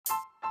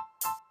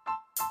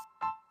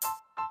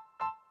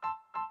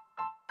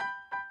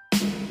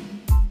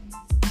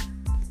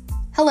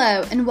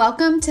Hello, and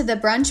welcome to the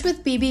Brunch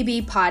with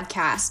BBB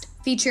podcast,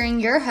 featuring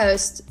your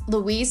hosts,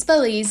 Louise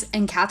Belize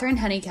and Catherine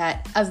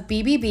Honeycutt of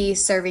BBB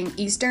serving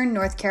Eastern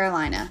North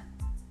Carolina.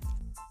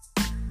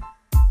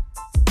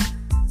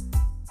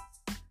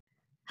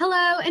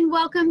 Hello, and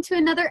welcome to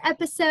another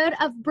episode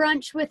of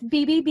Brunch with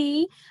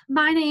BBB.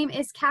 My name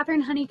is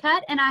Catherine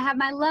Honeycutt, and I have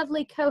my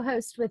lovely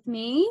co-host with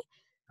me.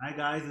 Hi,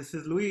 guys. This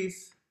is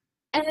Luis.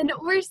 And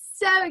we're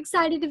so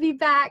excited to be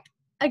back.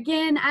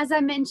 Again, as I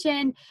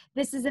mentioned,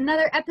 this is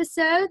another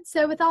episode.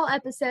 So with all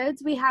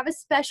episodes, we have a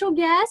special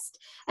guest.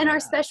 And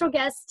our special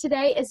guest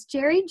today is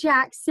Jerry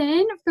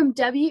Jackson from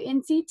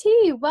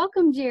WNCT.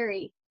 Welcome,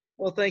 Jerry.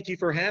 Well, thank you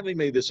for having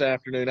me this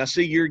afternoon. I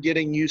see you're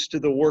getting used to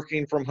the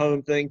working from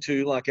home thing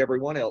too, like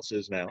everyone else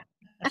is now.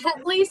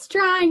 At least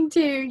trying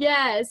to,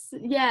 yes.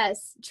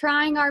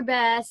 Trying our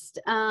best,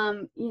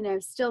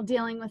 still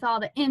dealing with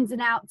all the ins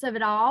and outs of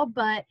it all.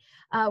 But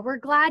we're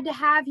glad to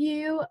have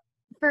you.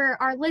 For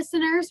our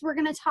listeners, we're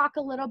going to talk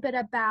a little bit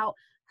about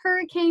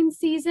hurricane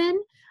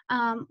season,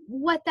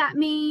 what that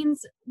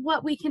means,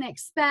 what we can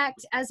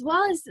expect, as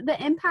well as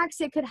the impacts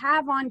it could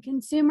have on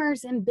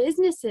consumers and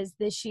businesses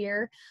this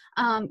year.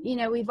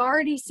 We've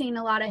already seen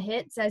a lot of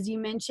hits, as you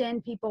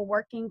mentioned, people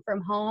working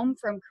from home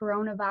from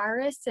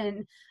coronavirus,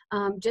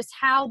 and just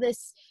how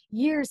this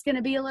year is going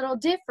to be a little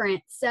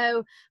different.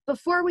 So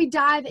before we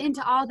dive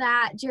into all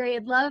that, Jerry,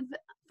 I'd love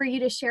for you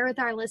to share with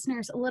our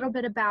listeners a little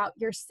bit about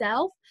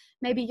yourself,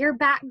 maybe your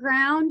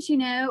background.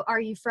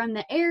 Are you from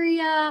the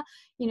area?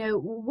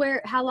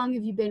 How long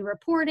have you been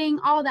reporting?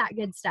 All that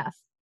good stuff.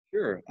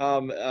 Sure.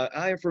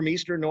 I am from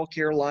Eastern North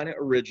Carolina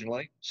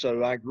originally.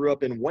 So I grew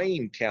up in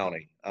Wayne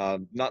County,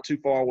 not too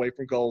far away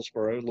from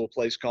Goldsboro, a little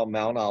place called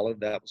Mount Olive.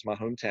 That was my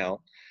hometown.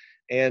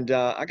 And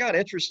I got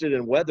interested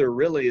in weather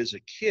really as a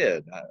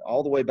kid.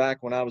 All the way back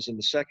when I was in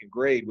the second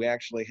grade, we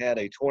actually had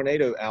a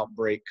tornado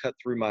outbreak cut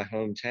through my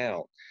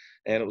hometown.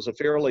 And it was a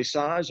fairly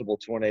sizable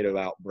tornado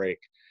outbreak.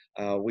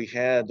 We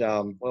had,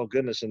 in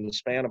the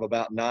span of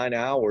about 9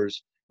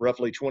 hours,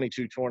 roughly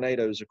 22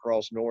 tornadoes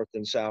across North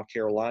and South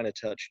Carolina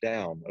touched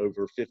down,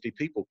 over 50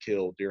 people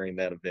killed during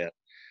that event.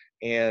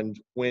 And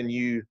when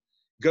you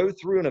go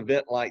through an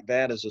event like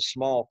that as a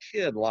small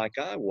kid like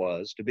I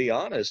was, to be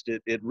honest,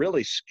 it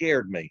really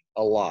scared me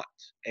a lot.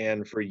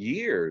 And for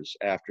years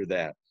after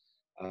that,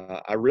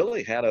 I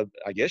really had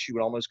I guess you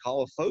would almost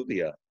call a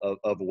phobia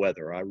of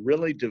weather. I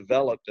really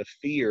developed a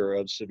fear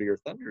of severe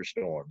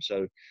thunderstorms.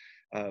 So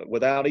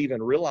without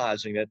even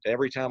realizing it,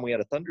 every time we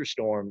had a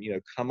thunderstorm,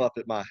 come up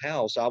at my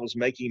house, I was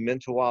making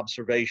mental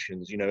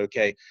observations.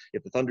 Okay,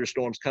 if the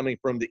thunderstorm's coming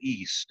from the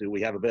east, do we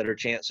have a better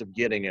chance of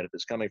getting it? If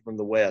it's coming from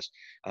the west,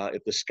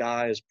 if the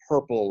sky is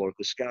purple or if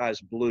the sky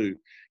is blue,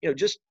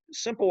 just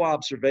simple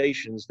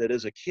observations that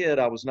as a kid,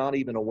 I was not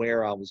even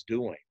aware I was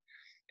doing.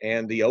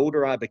 And the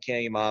older I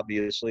became,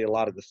 obviously, a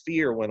lot of the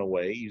fear went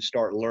away. You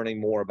start learning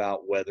more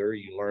about weather.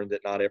 You learn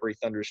that not every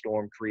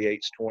thunderstorm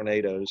creates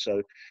tornadoes.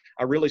 So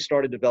I really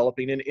started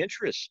developing an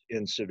interest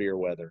in severe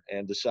weather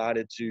and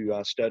decided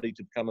to study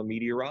to become a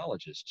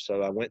meteorologist.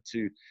 So I went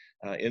to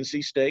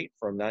NC State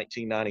from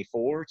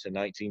 1994 to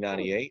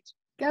 1998.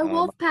 Go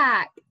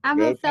Wolfpack.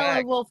 I'm a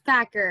fellow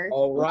Wolfpacker.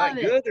 All right,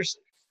 good.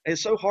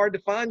 It's so hard to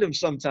find them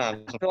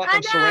sometimes. I feel like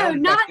I'm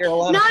surrounded by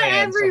Carolina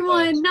fans.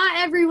 Not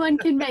everyone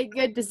can make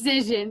good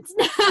decisions.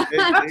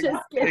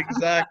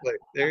 Exactly.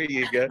 There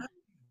you go.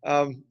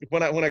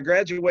 When I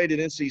graduated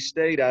NC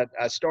State, I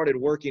started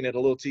working at a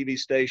little TV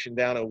station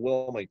down in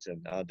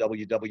Wilmington,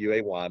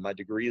 WWAY. My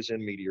degree is in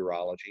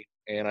meteorology,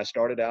 and I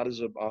started out as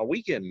a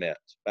weekend Met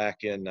back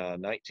in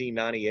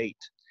 1998.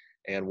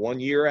 And 1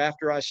 year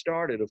after I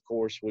started, of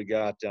course, we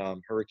got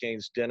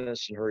Hurricanes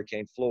Dennis and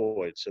Hurricane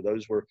Floyd. So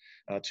those were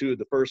two of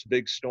the first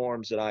big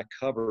storms that I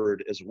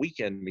covered as a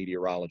weekend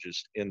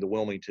meteorologist in the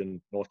Wilmington,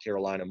 North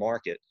Carolina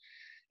market.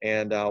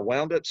 And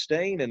wound up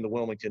staying in the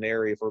Wilmington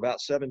area for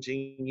about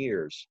 17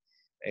 years.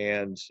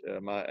 And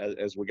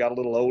as we got a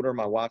little older,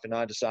 my wife and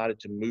I decided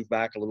to move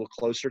back a little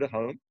closer to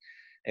home.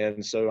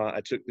 And so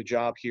I took the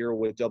job here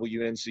with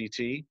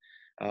WNCT.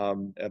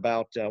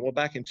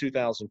 Back in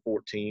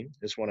 2014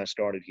 is when I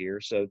started here.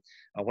 So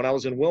when I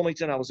was in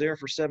Wilmington, I was there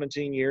for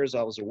 17 years.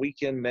 I was a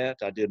weekend Met.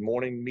 I did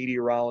morning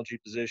meteorology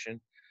position,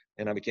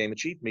 and I became a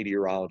chief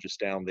meteorologist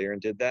down there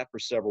and did that for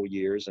several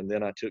years. And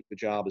then I took the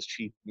job as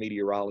chief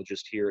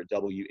meteorologist here at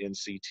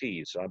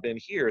WNCT. So I've been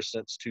here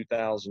since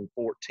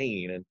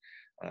 2014. And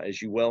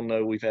as you well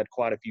know, we've had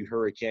quite a few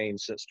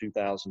hurricanes since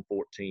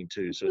 2014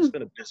 too. So it's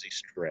been a busy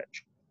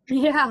stretch.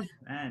 Yeah.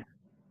 Man,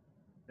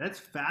 that's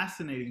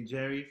fascinating,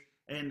 Jerry.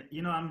 And,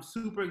 I'm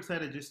super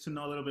excited just to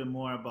know a little bit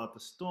more about the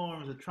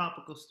storms, the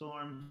tropical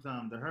storms,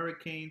 the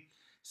hurricane.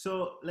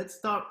 So let's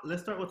start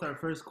with our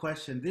first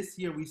question. This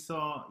year we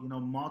saw,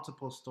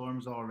 multiple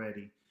storms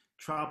already,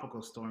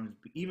 tropical storms,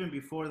 even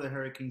before the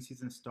hurricane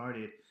season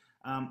started.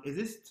 Is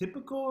this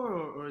typical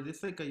or is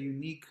this like a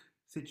unique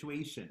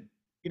situation?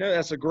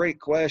 That's a great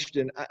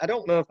question. I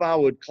don't know if I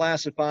would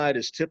classify it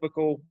as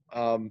typical.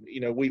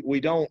 We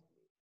don't.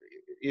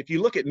 If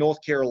you look at North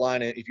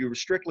Carolina, if you were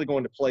strictly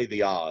going to play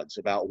the odds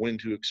about when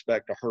to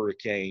expect a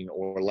hurricane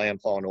or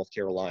landfall in North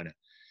Carolina,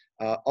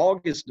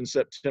 August and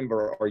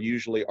September are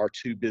usually our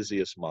two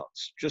busiest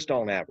months, just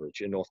on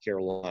average in North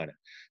Carolina.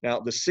 Now,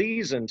 the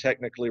season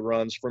technically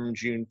runs from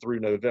June through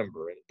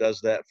November, and it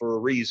does that for a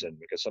reason,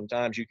 because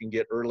sometimes you can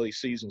get early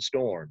season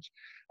storms.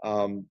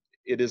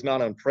 It is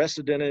not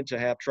unprecedented to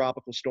have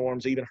tropical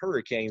storms, even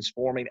hurricanes,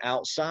 forming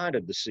outside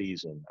of the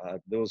season.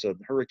 There was a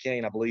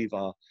hurricane, I believe,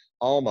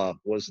 Alma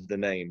was the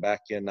name,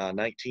 back in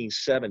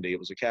 1970. It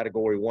was a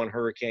Category 1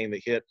 hurricane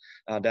that hit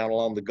down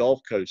along the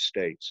Gulf Coast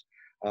states.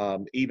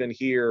 Even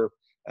here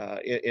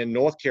in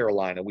North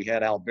Carolina, we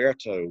had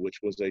Alberto, which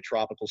was a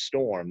tropical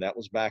storm. That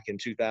was back in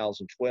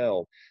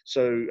 2012.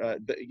 So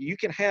you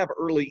can have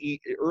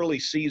early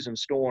season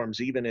storms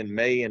even in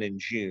May and in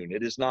June.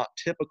 It is not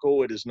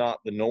typical. It is not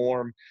the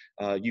norm.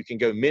 You can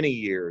go many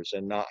years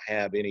and not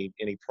have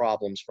any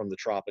problems from the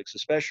tropics,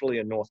 especially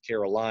in North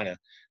Carolina,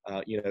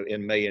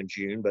 in May and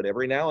June. But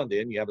every now and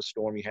then you have a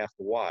storm you have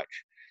to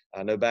watch.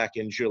 I know back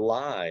in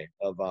July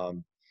of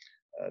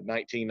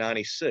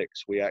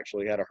 1996, we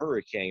actually had a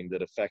hurricane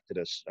that affected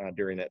us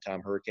during that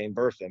time, Hurricane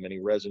Bertha. Many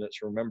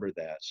residents remember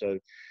that. So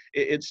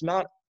it's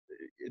not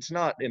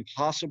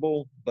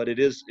impossible, but it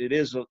is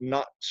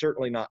not,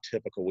 certainly not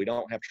typical. We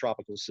don't have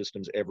tropical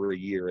systems every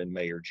year in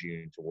May or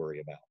June to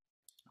worry about.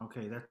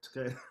 Okay, that's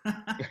good.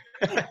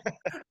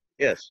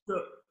 Yes.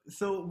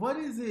 So what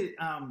is it?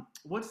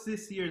 What's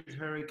this year's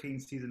hurricane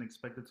season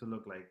expected to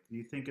look like? Do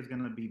you think it's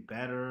going to be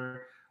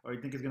better, or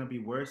you think it's going to be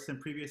worse than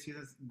previous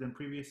years?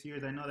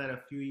 I know that a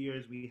few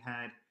years we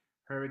had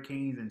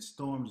hurricanes and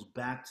storms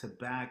back to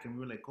back, and we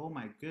were like, "Oh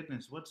my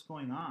goodness, what's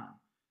going on?"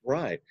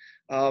 Right.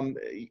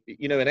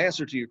 In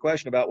answer to your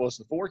question about what's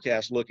the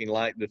forecast looking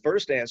like, the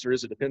first answer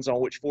is it depends on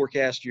which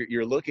forecast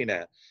you're looking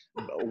at.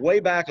 Way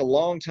back a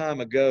long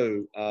time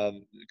ago,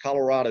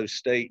 Colorado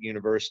State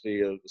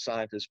University, a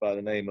scientist by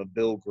the name of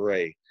Bill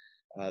Gray,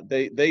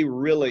 they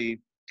really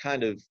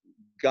kind of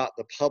got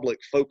the public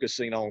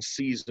focusing on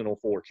seasonal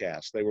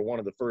forecasts. They were one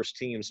of the first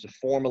teams to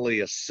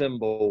formally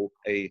assemble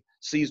a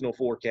seasonal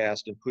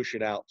forecast and push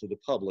it out to the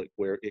public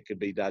where it could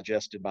be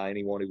digested by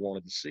anyone who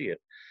wanted to see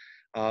it.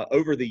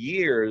 Over the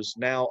years,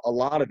 now a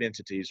lot of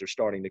entities are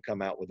starting to come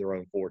out with their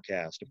own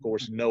forecast. Of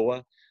course,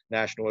 NOAA,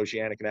 National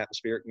Oceanic and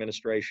Atmospheric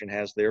Administration,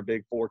 has their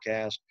big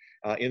forecast.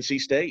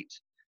 NC State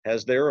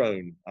has their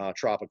own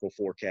tropical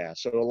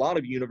forecast. So a lot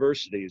of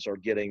universities are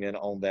getting in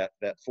on that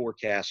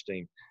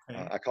forecasting.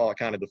 I call it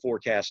kind of the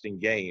forecasting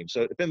game.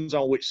 So it depends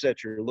on which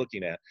set you're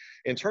looking at.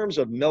 In terms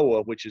of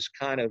NOAA, which is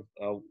kind of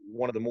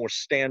one of the more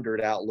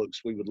standard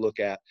outlooks we would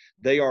look at,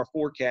 they are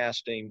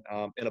forecasting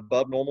an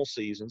above normal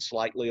season,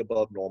 slightly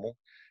above normal.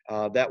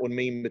 That would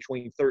mean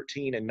between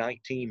 13 and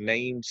 19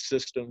 named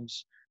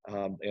systems.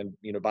 And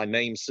by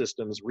named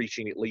systems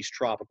reaching at least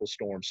tropical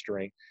storm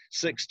strength,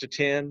 6 to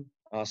 10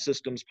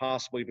 systems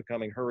possibly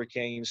becoming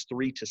hurricanes,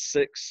 3 to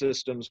 6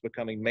 systems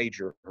becoming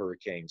major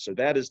hurricanes. So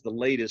that is the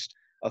latest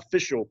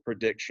official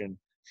prediction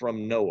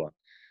from NOAA.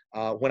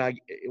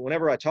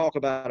 Whenever I talk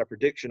about a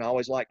prediction, I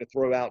always like to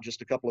throw out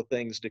just a couple of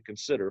things to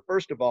consider.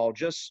 First of all,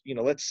 just,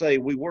 let's say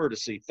we were to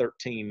see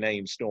 13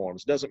 named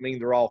storms. Doesn't mean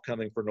they're all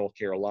coming for North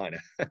Carolina.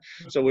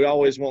 So we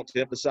always want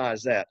to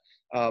emphasize that.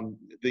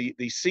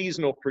 The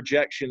seasonal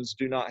projections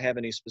do not have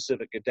any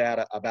specific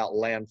data about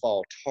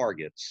landfall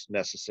targets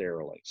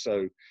necessarily.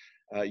 So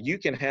you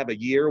can have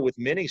a year with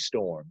many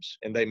storms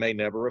and they may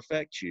never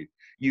affect you.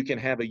 You can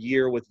have a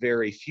year with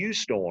very few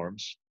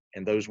storms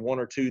and those one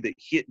or two that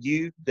hit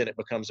you, then it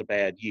becomes a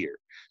bad year.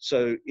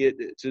 So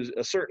to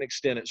a certain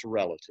extent, it's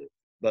relative.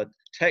 But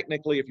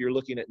technically, if you're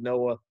looking at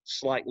NOAA,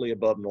 slightly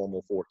above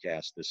normal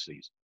forecast this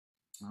season.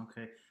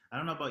 Okay. I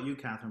don't know about you,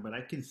 Catherine, but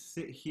I can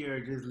sit here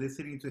just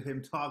listening to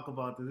him talk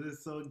about this. This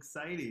is so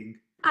exciting.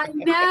 I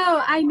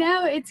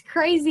know. It's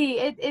crazy.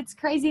 It's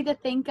crazy to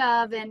think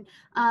of, and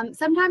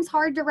sometimes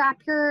hard to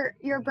wrap your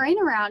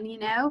brain around,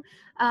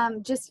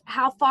 just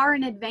how far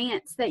in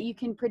advance that you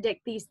can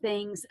predict these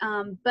things.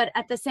 But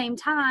at the same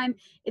time,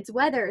 it's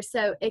weather,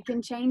 so it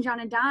can change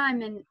on a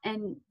dime,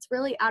 and it's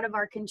really out of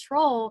our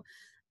control.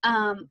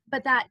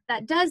 But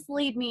that does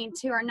lead me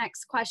to our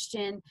next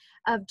question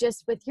of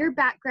just with your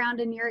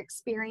background and your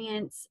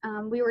experience.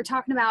 We were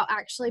talking about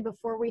actually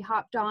before we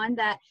hopped on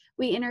that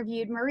we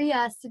interviewed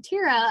Maria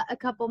Satira a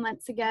couple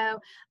months ago.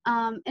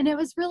 And it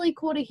was really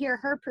cool to hear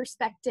her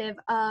perspective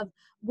of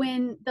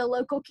when the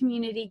local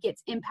community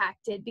gets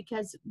impacted,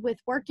 because with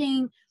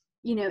working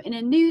in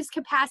a news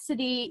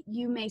capacity,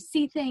 you may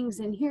see things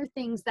and hear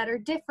things that are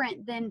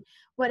different than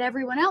what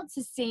everyone else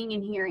is seeing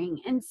and hearing.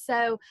 And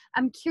so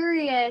I'm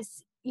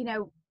curious,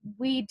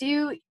 we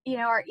do,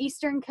 our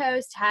Eastern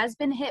Coast has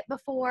been hit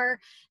before.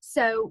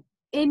 So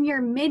in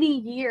your many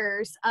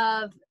years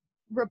of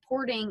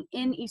reporting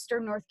in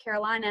Eastern North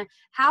Carolina,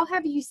 how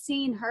have you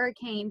seen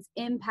hurricanes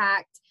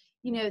impact,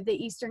 the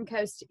Eastern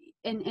Coast,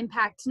 and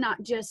impact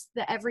not just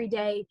the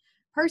everyday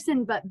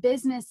person, but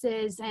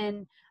businesses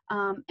and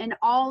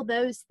all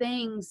those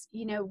things?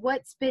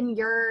 What's been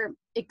your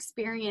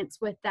experience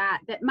with that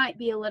might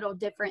be a little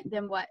different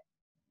than what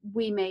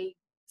we may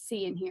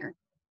see and hear?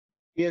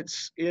 It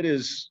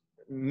is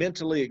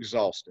mentally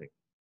exhausting.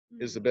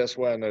 is the best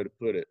way I know to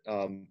put it.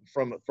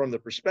 From the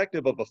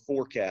perspective of a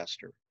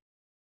forecaster,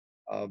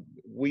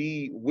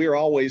 we're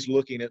always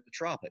looking at the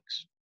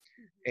tropics.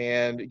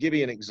 And to give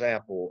you an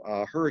example,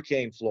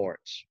 Hurricane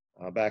Florence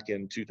back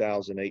in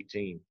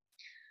 2018.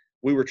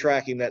 We were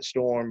tracking that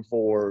storm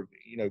for,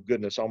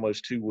 goodness,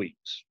 almost 2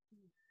 weeks.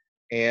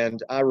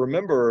 And I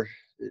remember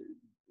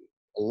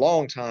a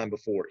long time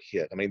before it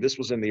hit. I mean, this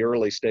was in the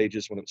early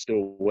stages when it was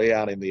still way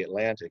out in the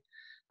Atlantic.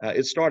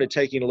 It started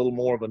taking a little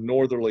more of a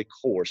northerly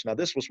course. Now,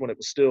 this was when it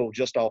was still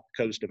just off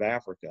the coast of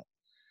Africa.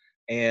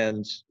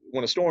 And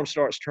when a storm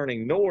starts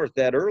turning north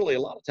that early, a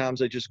lot of times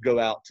they just go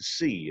out to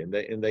sea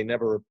and they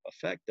never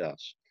affect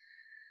us.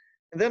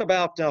 And then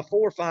about 4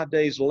 or 5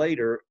 days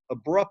later,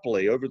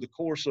 abruptly, over the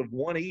course of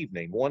one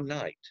evening, one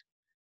night,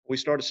 we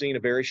started seeing a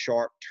very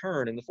sharp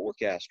turn in the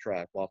forecast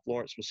track while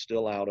Florence was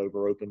still out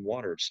over open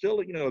water. It's still,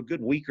 a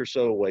good week or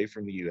so away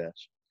from the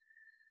U.S.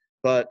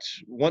 But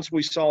once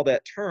we saw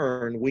that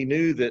turn, we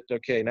knew that,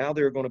 okay, now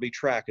there are going to be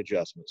track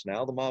adjustments.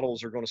 Now the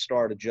models are going to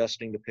start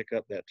adjusting to pick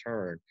up that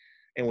turn.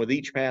 And with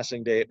each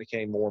passing day, it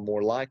became more and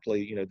more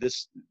likely,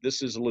 this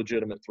is a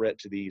legitimate threat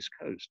to the East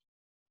Coast.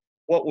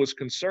 What was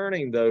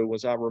concerning, though,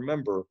 was I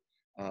remember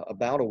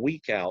about a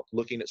week out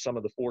looking at some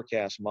of the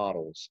forecast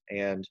models,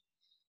 and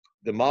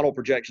the model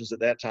projections at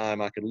that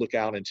time, I could look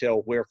out and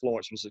tell where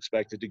Florence was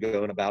expected to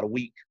go in about a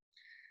week.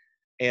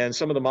 And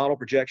some of the model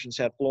projections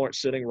had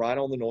Florence sitting right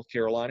on the North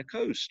Carolina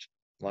coast.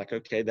 Like,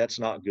 okay, that's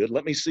not good.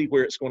 Let me see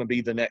where it's going to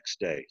be the next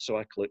day. So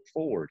I clicked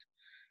forward.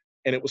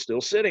 And it was still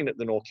sitting at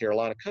the North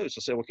Carolina coast.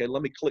 I said, okay,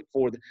 let me click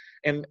forward.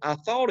 And I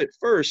thought at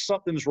first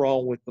something's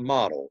wrong with the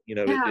model.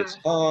 It's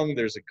hung,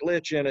 there's a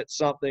glitch in it,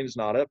 something's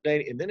not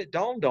updated. And then it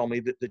dawned on me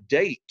that the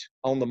date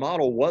on the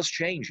model was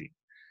changing.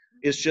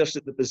 It's just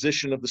that the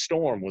position of the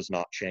storm was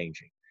not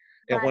changing.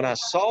 And when I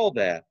saw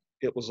that,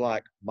 it was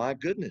like, my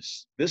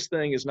goodness, this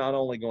thing is not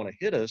only going to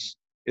hit us,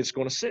 it's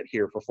going to sit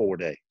here for 4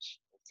 days,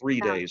 3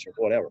 days, or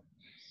whatever.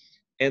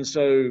 And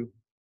so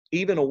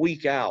even a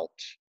week out,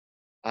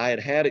 I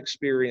had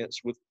experience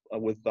with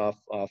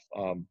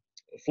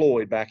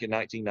Floyd back in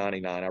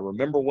 1999. I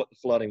remember what the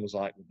flooding was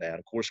like with that.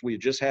 Of course, we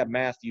had just had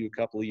Matthew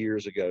a few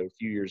years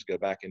ago,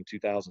 back in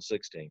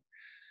 2016.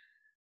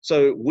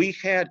 So we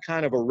had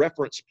kind of a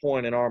reference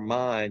point in our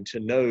mind to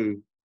know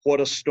what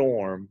a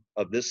storm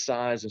of this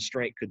size and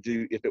strength could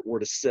do if it were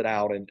to sit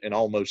out and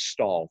almost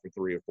stall for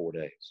 3 or 4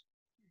 days.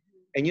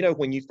 And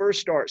when you first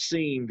start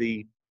seeing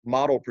the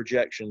model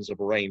projections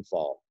of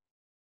rainfall,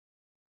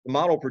 the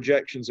model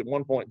projections at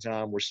one point in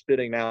time were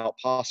spitting out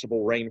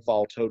possible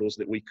rainfall totals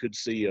that we could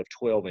see of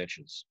 12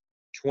 inches,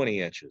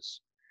 20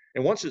 inches.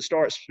 And once it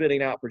starts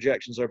spitting out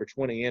projections over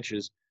 20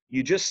 inches,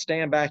 you just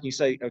stand back and you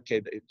say, okay,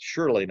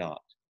 surely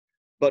not.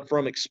 But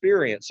from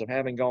experience of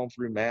having gone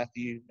through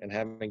Matthew and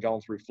having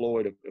gone through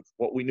Floyd of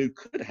what we knew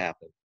could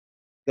happen,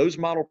 those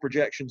model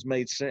projections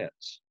made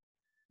sense.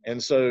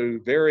 And so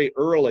very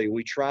early,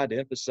 we tried to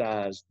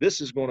emphasize this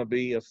is going to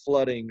be a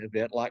flooding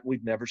event like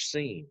we've never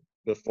seen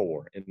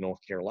before in North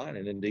Carolina.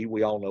 And indeed,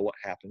 we all know what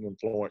happened when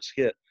Florence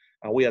hit.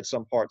 We had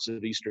some parts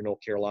of eastern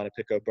North Carolina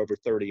pick up over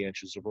 30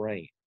 inches of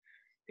rain.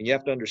 And you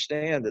have to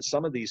understand that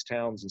some of these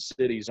towns and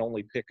cities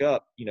only pick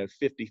up,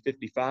 50,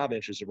 55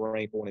 inches of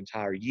rain for an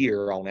entire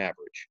year on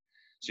average.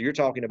 So you're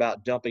talking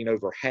about dumping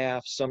over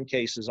half, some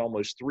cases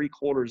almost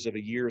 3/4 of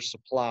a year's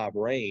supply of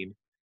rain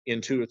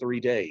in 2 or 3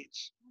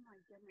 days.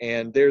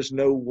 And there's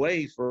no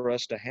way for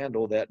us to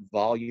handle that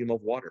volume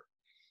of water.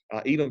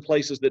 Even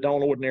places that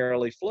don't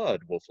ordinarily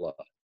flood will flood.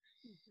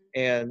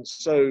 And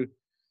so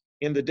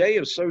in the day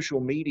of social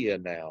media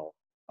now,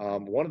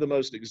 one of the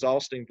most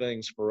exhausting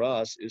things for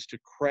us is to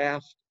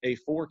craft a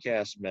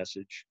forecast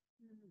message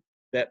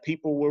that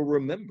people will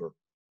remember.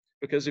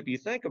 Because if you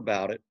think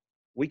about it,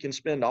 we can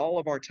spend all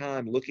of our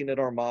time looking at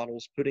our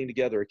models, putting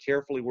together a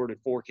carefully worded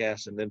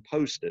forecast, and then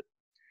post it.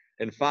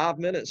 And 5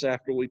 minutes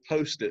after we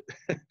post it,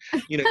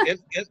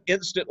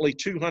 instantly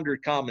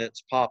 200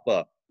 comments pop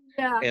up.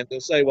 Yeah. And they'll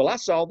say, well, I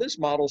saw this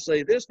model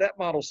say this, that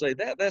model say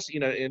that. That's,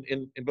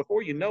 and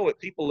before you know it,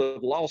 people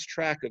have lost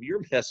track of your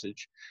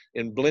message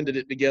and blended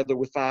it together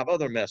with 5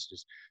 other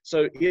messages.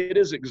 So it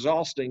is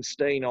exhausting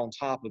staying on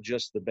top of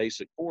just the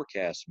basic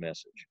forecast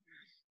message.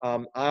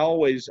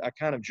 I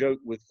kind of joke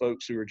with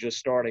folks who are just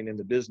starting in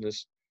the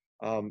business.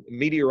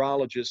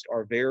 Meteorologists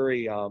are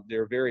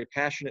they're very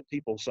passionate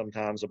people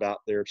sometimes about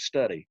their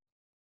study.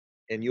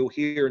 And you'll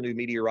hear new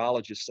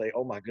meteorologists say,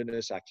 oh my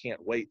goodness, I can't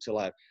wait till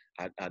I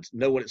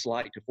know what it's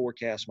like to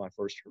forecast my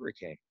first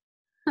hurricane.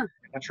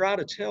 I try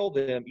to tell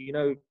them,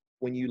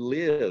 when you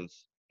live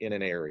in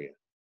an area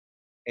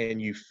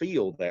and you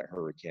feel that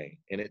hurricane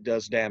and it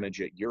does damage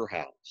at your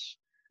house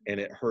and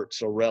it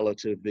hurts a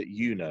relative that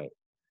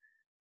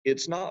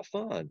it's not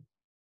fun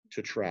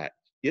to track.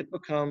 It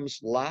becomes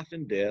life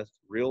and death,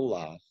 real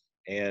life.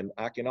 And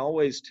I can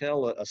always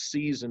tell a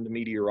seasoned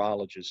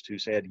meteorologist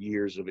who's had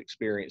years of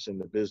experience in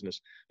the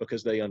business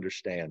because they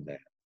understand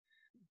that.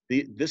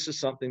 This is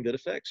something that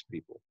affects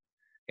people.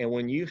 And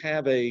when you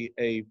have a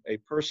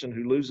person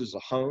who loses a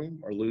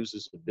home or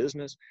loses a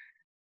business,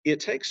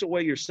 it takes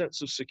away your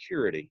sense of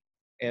security.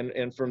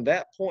 And from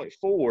that point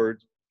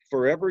forward,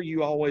 forever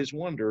you always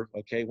wonder,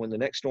 okay, when the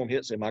next storm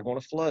hits, am I going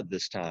to flood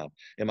this time?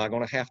 Am I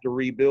going to have to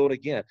rebuild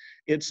again?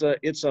 It's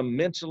a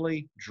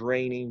mentally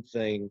draining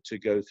thing to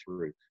go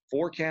through,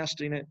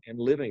 forecasting it and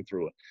living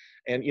through it.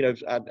 And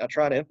I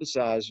try to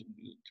emphasize to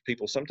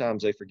people,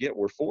 sometimes they forget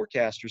we're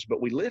forecasters,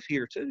 but we live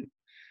here too.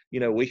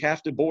 We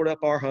have to board up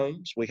our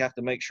homes. We have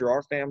to make sure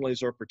our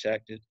families are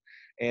protected.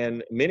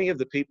 And many of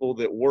the people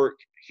that work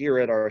here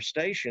at our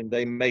station,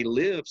 they may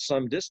live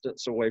some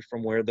distance away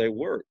from where they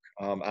work.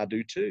 I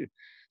do too.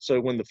 So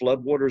when the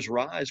floodwaters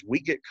rise, we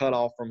get cut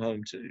off from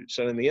home too.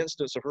 So in the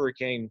instance of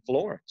Hurricane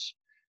Florence,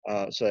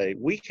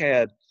 we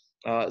had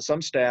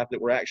some staff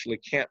that were actually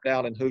camped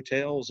out in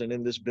hotels and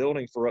in this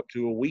building for up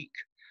to a week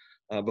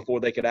before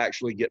they could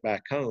actually get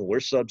back home. We're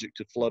subject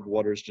to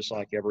floodwaters just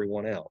like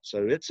everyone else.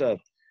 So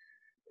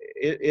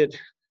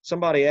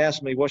somebody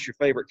asked me, what's your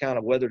favorite kind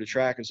of weather to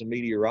track as a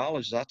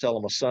meteorologist? I tell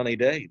them a sunny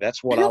day.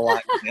 That's what I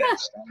like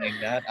best. I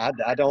mean,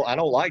 I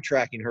don't like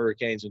tracking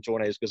hurricanes and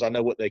tornadoes because I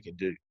know what they can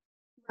do.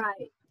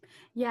 Right.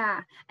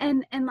 Yeah.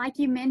 And like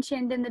you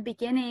mentioned in the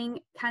beginning,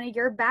 kind of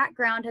your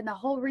background and the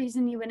whole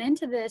reason you went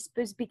into this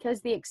was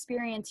because the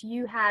experience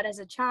you had as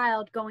a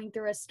child going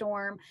through a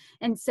storm.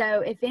 And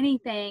so if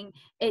anything,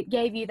 it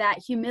gave you that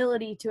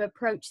humility to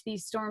approach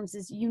these storms,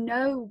 as you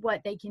know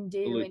what they can do.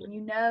 Absolutely. And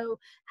you know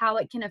how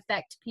it can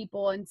affect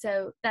people. And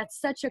so that's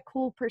such a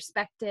cool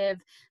perspective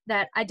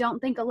that I don't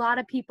think a lot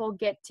of people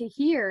get to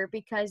hear,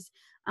 because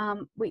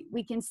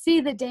we can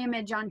see the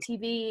damage on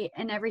TV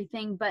and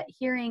everything, but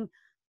hearing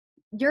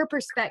your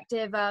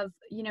perspective of,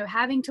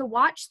 having to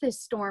watch this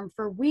storm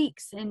for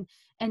weeks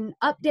and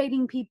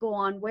updating people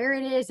on where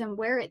it is and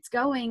where it's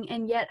going.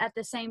 And yet at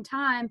the same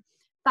time,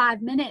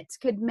 5 minutes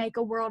could make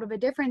a world of a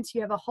difference.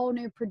 You have a whole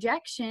new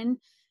projection.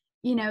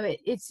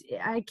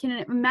 I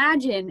can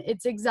imagine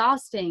it's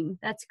exhausting.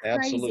 That's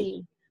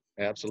crazy.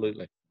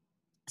 Absolutely.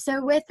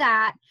 So with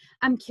that,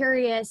 I'm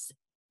curious,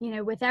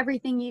 with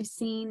everything you've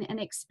seen and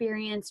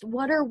experienced,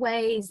 what are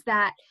ways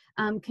that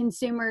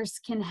consumers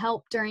can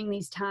help during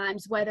these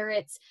times, whether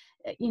it's,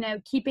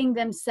 keeping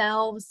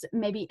themselves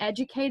maybe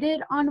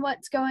educated on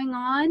what's going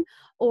on,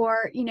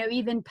 or,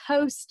 even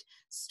post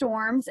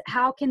storms,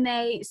 how can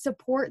they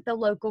support the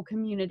local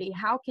community?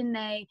 How can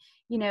they,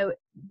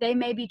 they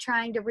may be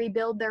trying to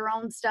rebuild their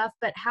own stuff,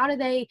 but how do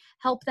they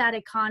help that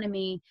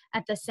economy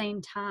at the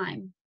same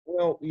time?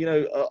 Well,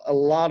 a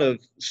lot of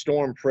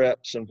storm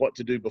preps and what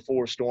to do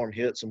before a storm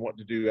hits and what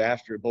to do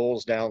after it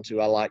boils down to,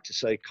 I like to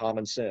say,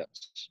 common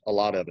sense. A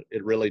lot of it.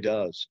 It really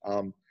does.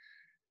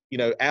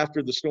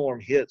 After the storm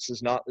hits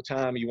is not the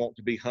time you want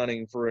to be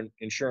hunting for an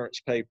insurance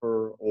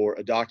paper or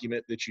a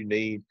document that you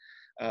need.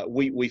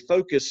 We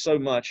focus so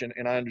much, and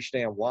I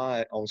understand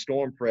why, on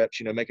storm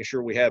preps, making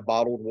sure we have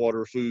bottled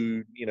water,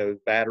 food,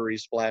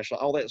 batteries,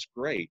 flashlight, all that's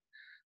great.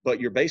 But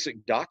your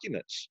basic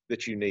documents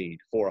that you need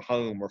for a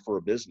home or for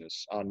a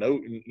business, know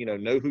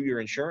who your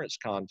insurance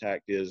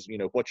contact is,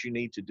 what you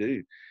need to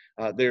do.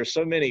 There are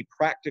so many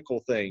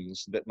practical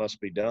things that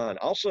must be done.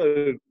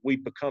 Also,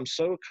 we've become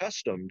so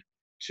accustomed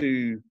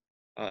to,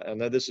 I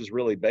know this is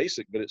really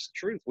basic, but it's the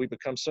truth. We've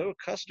become so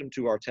accustomed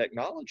to our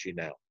technology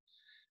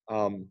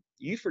now.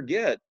 You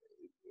forget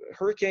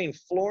Hurricane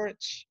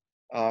Florence,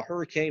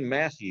 Hurricane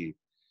Matthew.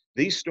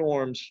 These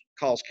storms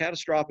caused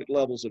catastrophic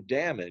levels of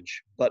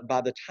damage, but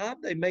by the time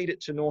they made it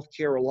to North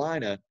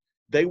Carolina,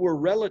 they were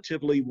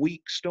relatively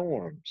weak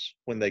storms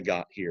when they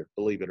got here,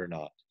 believe it or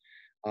not.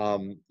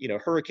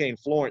 Hurricane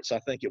Florence, I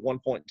think at one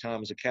point in time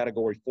was a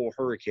Category 4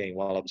 hurricane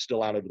while it was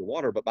still out over the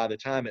water, but by the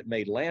time it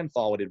made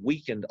landfall, it had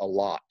weakened a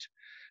lot.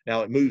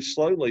 Now it moved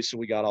slowly, so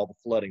we got all the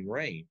flooding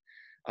rain.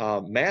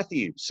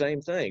 Matthew, same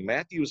thing.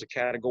 Matthew was a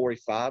Category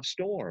 5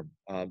 storm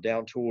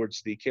down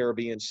towards the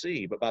Caribbean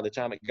Sea, but by the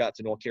time it got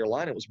to North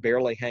Carolina, it was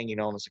barely hanging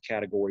on as a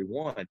Category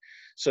 1.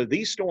 So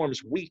these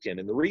storms weaken,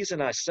 and the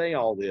reason I say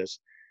all this,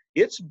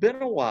 it's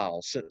been a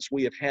while since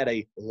we have had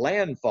a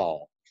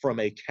landfall from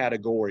a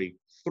Category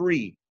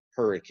 3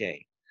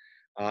 hurricane.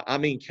 I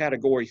mean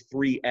Category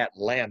 3 at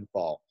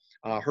landfall.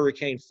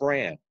 Hurricane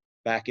Fran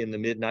back in the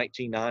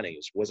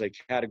mid-1990s was a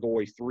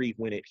Category 3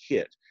 when it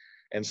hit.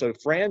 And so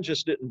Fran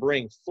just didn't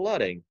bring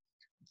flooding.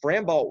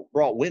 Fran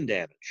brought wind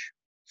damage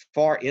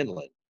far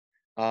inland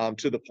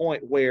to the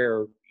point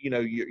where,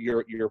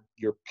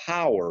 your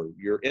power,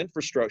 your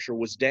infrastructure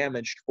was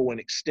damaged for an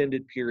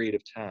extended period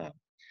of time.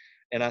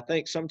 And I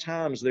think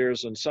sometimes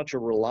there's such a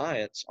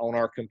reliance on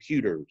our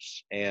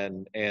computers,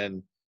 and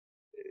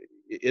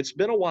it's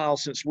been a while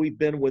since we've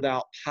been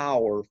without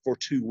power for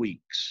 2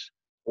 weeks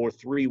or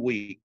 3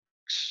 weeks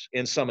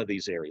in some of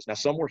these areas. Now,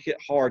 some were hit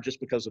hard just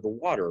because of the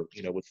water,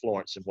 with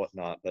Florence and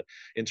whatnot. But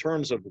in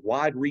terms of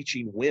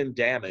wide-reaching wind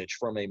damage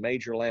from a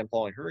major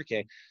landfalling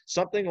hurricane,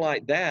 something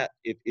like that,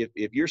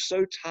 if you're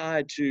so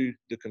tied to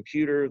the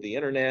computer, the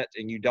internet,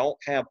 and you don't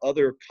have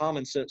other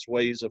common sense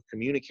ways of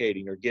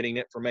communicating or getting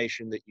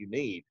information that you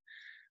need,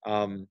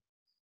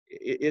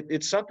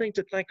 it's something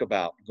to think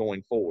about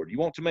going forward. You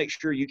want to make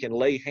sure you can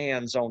lay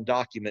hands on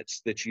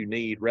documents that you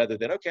need rather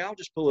than, okay, I'll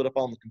just pull it up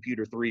on the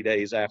computer 3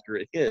 days after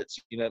it hits.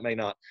 You know, it may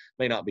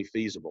not be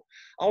feasible.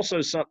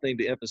 Also, something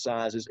to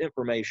emphasize is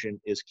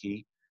information is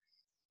key.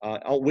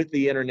 With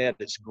the internet,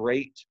 it's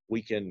great.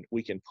 We can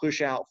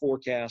push out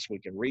forecasts. We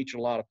can reach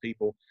a lot of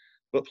people,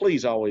 but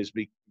please always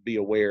be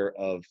aware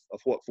of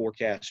what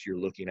forecast you're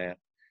looking at,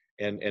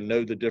 and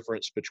know the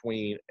difference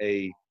between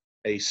a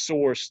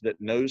source that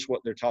knows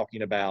what they're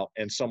talking about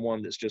and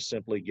someone that's just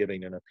simply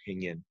giving an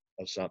opinion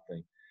of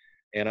something.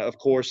 And of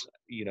course,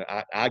 you know,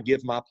 I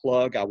give my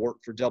plug. I work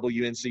for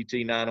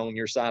WNCT 9 on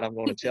your side. I'm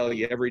going to tell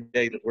you every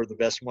day that we're the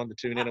best one to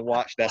tune in and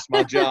watch. That's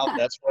my job.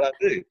 That's what I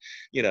do,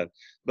 you know.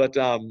 But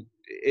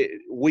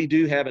we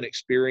do have an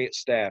experienced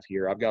staff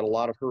here. I've got a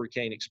lot of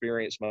hurricane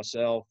experience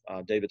myself.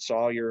 David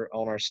Sawyer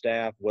on our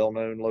staff,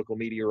 well-known local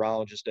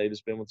meteorologist.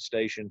 David's been with the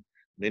station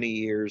many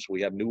years.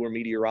 We have newer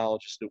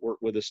meteorologists that work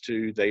with us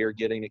too. They are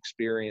getting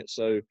experience.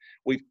 So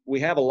we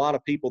have a lot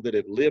of people that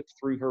have lived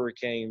through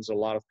hurricanes, a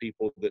lot of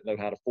people that know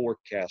how to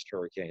forecast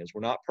hurricanes.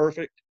 We're not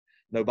perfect.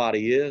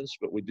 Nobody is,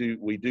 but we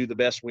do the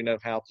best we know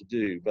how to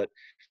do. But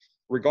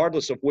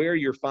regardless of where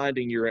you're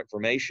finding your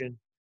information,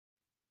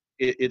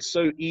 it's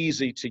so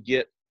easy to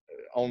get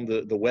on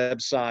the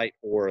website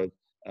or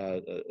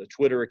a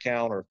Twitter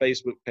account or a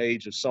Facebook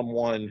page of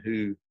someone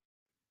who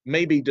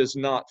maybe does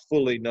not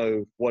fully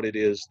know what it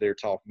is they're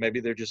talking. Maybe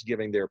they're just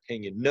giving their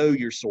opinion. Know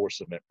your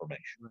source of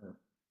information.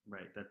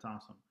 Right. That's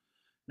awesome.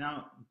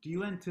 Now, do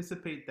you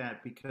anticipate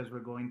that because we're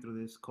going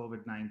through this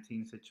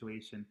COVID-19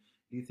 situation,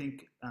 do you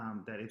think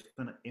that it's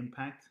going to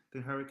impact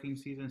the hurricane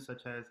season,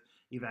 such as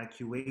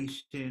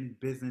evacuation,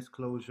 business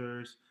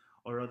closures,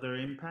 or other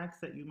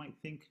impacts that you might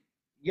think?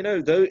 You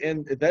know,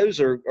 those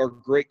are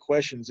great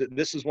questions.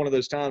 This is one of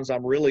those times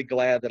I'm really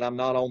glad that I'm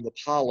not on the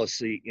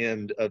policy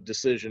end of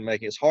decision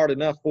making. It's hard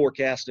enough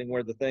forecasting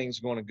where the thing's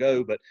going to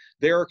go, but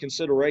there are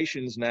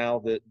considerations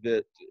now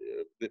that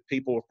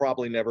people have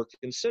probably never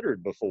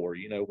considered before.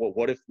 You know,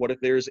 what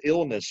if there's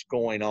illness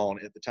going on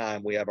at the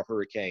time we have a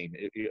hurricane?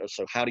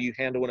 So how do you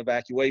handle an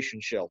evacuation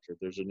shelter?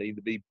 There's a need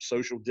to be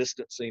social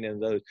distancing,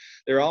 and those.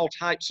 There are all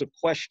types of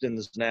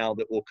questions now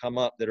that will come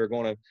up that are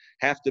going to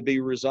have to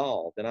be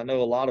resolved. And I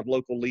know a lot of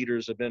local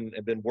leaders have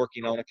been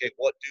working on, okay,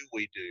 what do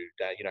we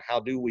do? You know, how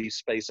do we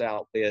space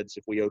out beds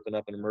if we open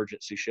up an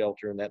emergency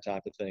shelter and that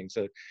type of thing?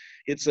 So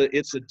it's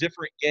a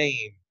different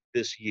game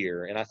this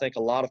year, and I think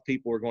a lot of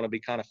people are going to be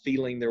kind of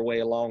feeling their way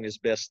along as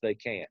best they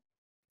can.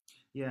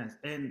 Yes,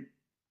 and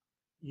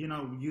you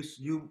know,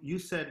 you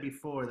said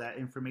before that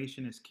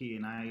information is key,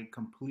 and I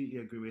completely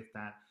agree with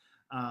that.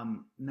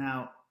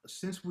 Now,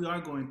 since we are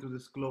going through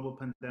this global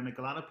pandemic,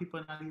 a lot of people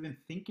are not even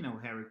thinking of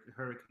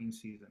hurricane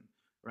season,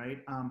 right?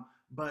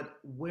 But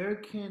where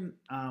can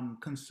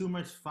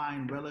consumers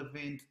find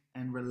relevant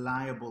and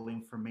reliable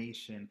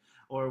information,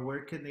 or where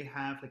can they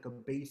have like a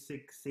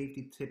basic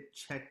safety tip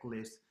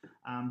checklist,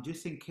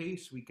 just in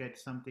case we get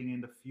something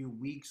in a few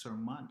weeks or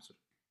months?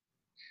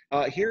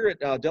 Here at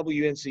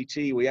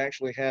WNCT, we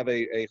actually have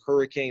a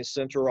hurricane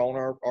center on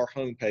our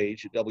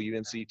homepage at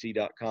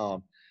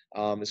WNCT.com.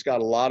 It's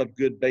got a lot of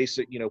good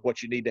basic, you know,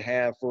 what you need to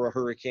have for a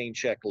hurricane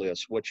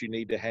checklist, what you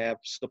need to have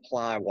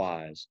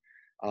supply-wise.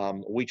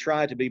 We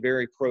try to be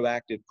very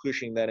proactive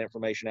pushing that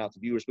information out to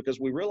viewers because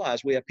we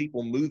realize we have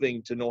people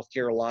moving to North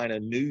Carolina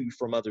new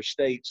from other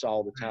states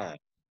all the time.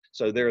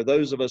 So there are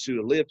those of us who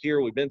have lived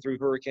here, we've been through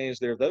hurricanes.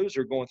 There are those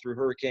who are going through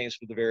hurricanes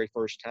for the very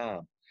first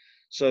time.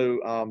 So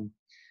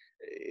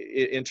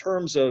in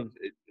terms of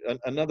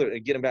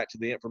getting back to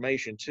the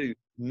information too,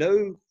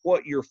 know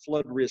what your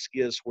flood risk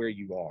is where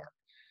you are.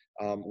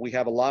 We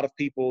have a lot of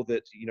people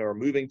that, you know, are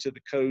moving to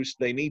the coast.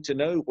 They need to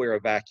know where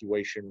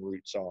evacuation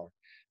routes are.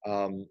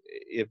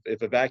 If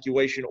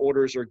evacuation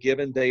orders are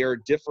given, they are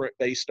different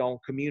based on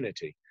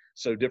community.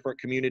 So different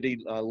community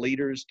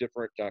leaders,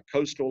 different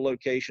coastal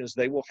locations,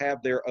 they will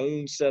have their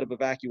own set of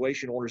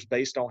evacuation orders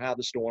based on how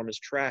the storm is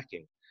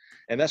tracking.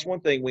 And that's one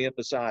thing we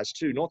emphasize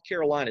too. North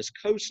Carolina's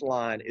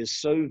coastline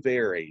is so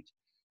varied.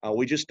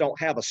 We just don't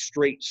have a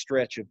straight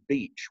stretch of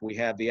beach. We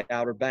have the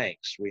Outer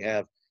Banks. We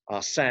have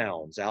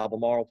sounds,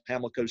 Albemarle,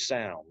 Pamlico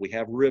Sound. We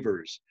have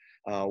rivers.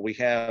 We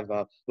have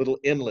little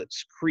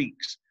inlets,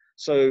 creeks.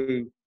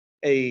 So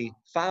a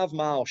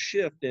 5-mile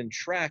shift in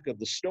track of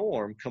the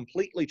storm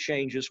completely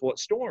changes what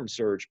storm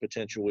surge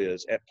potential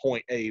is at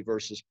point A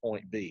versus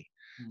point B.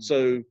 Mm-hmm.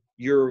 So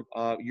your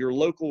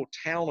local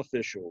town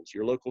officials,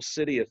 your local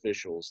city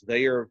officials,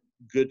 they are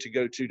good to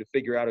go to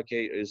figure out,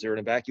 okay, is there an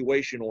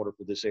evacuation order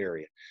for this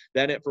area?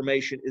 That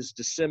information is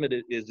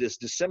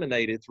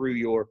disseminated through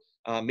your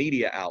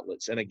media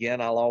outlets. And again,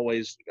 I'll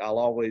always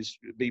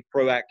be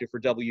proactive for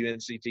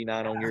WNCT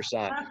 9 on your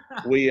side.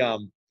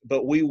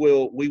 But we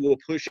will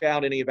push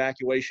out any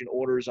evacuation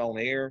orders on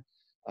air.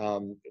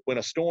 When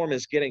a storm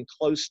is getting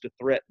close to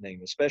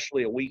threatening,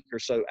 especially a week or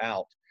so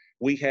out,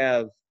 we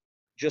have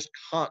just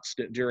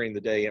constant during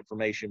the day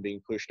information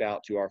being pushed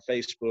out to our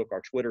Facebook,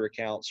 our Twitter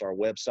accounts, our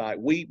website.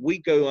 We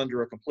go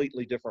under a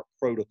completely different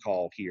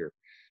protocol here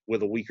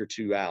with a week or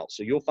two out.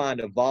 So you'll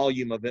find a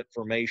volume of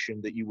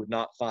information that you would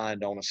not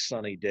find on a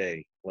sunny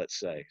day, let's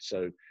say.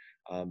 So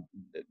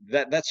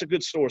that's a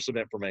good source of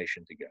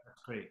information to go.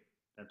 That's great.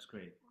 That's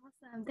great.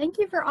 Awesome. Thank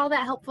you for all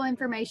that helpful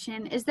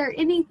information. Is there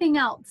anything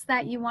else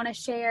that you want to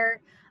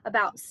share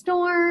about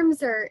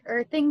storms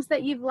or things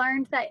that you've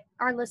learned that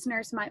our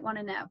listeners might want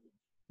to know?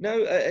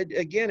 No,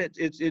 again,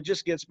 it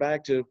just gets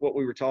back to what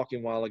we were talking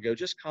a while ago,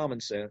 just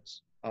common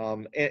sense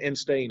and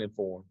staying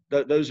informed.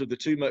 Those are the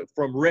two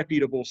from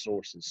reputable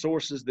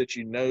sources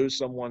that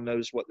someone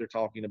knows what they're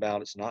talking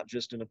about. It's not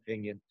just an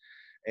opinion.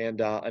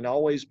 And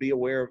always be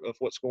aware of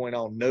what's going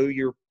on. Know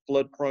your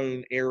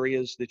flood-prone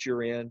areas that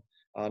you're in.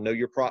 Know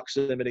your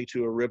proximity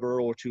to a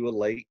river or to a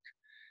lake.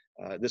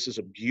 This is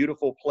a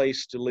beautiful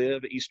place to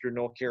live, Eastern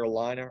North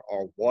Carolina.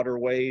 Our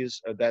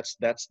waterways, that's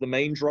the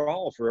main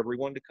draw for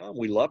everyone to come.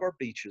 We love our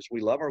beaches,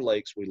 we love our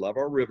lakes, we love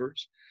our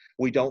rivers.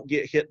 We don't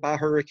get hit by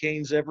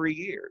hurricanes every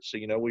year, so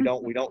we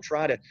don't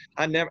try to.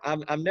 I'm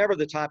never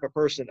the type of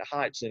person that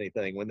hypes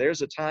anything. When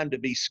there's a time to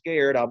be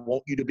scared, I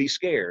want you to be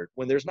scared.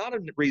 When there's not a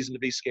reason to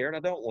be scared, I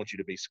don't want you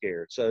to be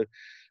scared. So.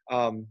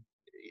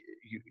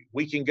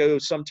 We can go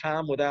some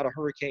time without a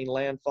hurricane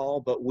landfall,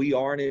 but we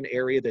are in an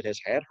area that has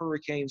had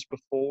hurricanes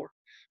before.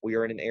 We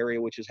are in an area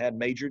which has had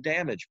major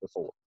damage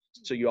before.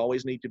 So you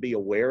always need to be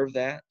aware of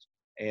that.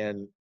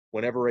 And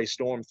whenever a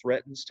storm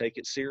threatens, take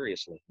it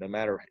seriously. No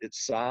matter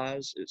its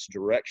size, its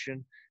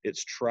direction,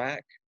 its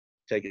track,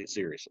 take it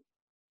seriously.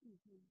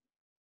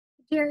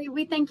 Jerry,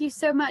 we thank you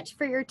so much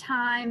for your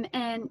time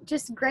and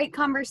just great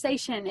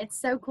conversation. It's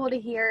so cool to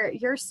hear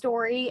your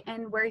story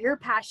and where your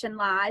passion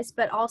lies,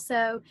 but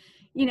also,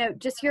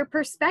 just your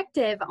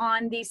perspective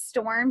on these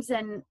storms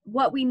and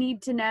what we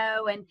need to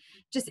know, and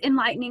just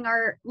enlightening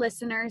our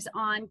listeners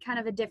on kind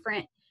of a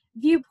different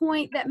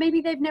viewpoint that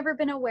maybe they've never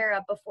been aware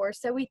of before.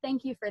 So we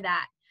thank you for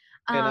that.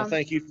 And I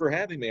thank you for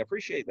having me. I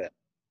appreciate that.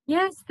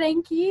 Yes,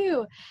 thank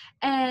you.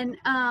 And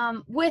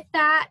with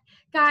that,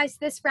 guys,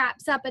 this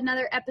wraps up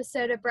another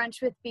episode of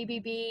Brunch with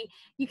BBB.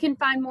 You can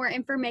find more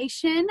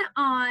information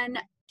on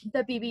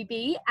the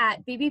BBB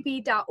at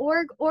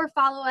bbb.org or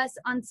follow us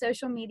on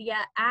social media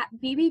at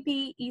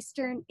BBB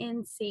Eastern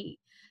NC.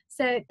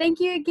 So thank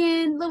you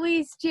again,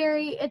 Louise,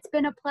 Jerry. It's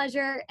been a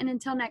pleasure. And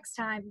until next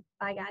time,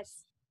 bye,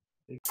 guys.